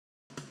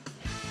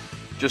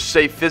Just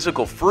say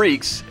physical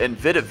freaks, and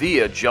Vita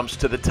Vea jumps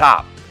to the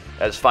top,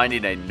 as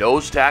finding a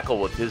nose tackle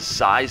with his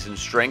size and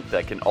strength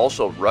that can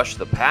also rush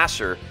the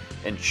passer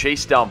and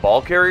chase down ball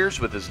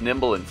carriers with his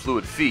nimble and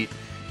fluid feet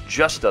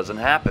just doesn't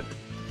happen.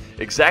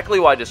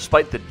 Exactly why,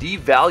 despite the D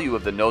value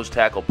of the nose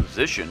tackle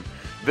position,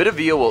 Vita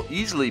Vea will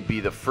easily be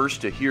the first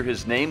to hear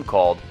his name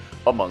called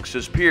amongst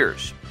his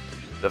peers.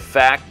 The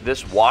fact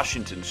this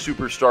Washington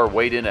superstar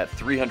weighed in at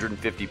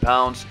 350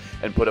 pounds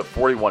and put up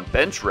 41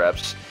 bench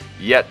reps,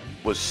 yet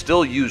was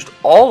still used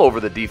all over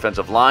the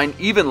defensive line,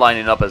 even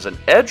lining up as an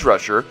edge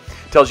rusher,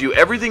 tells you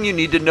everything you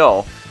need to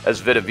know, as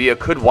Vita Vea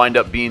could wind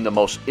up being the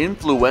most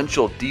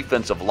influential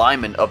defensive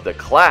lineman of the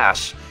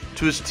class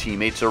to his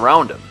teammates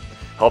around him,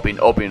 helping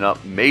open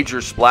up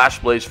major splash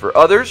plays for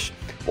others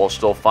while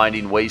still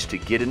finding ways to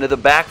get into the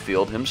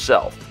backfield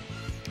himself.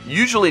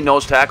 Usually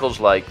nose tackles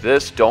like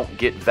this don't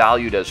get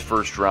valued as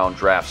first-round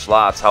draft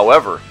slots.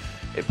 However,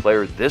 a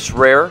player this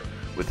rare,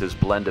 with his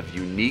blend of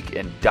unique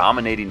and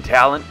dominating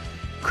talent,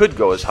 could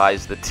go as high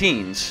as the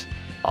teens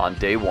on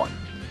day one.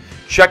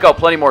 Check out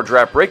plenty more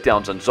draft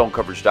breakdowns on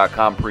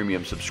ZoneCoverage.com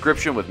premium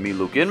subscription with me,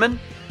 Luke Inman,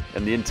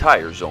 and the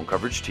entire Zone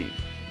Coverage team.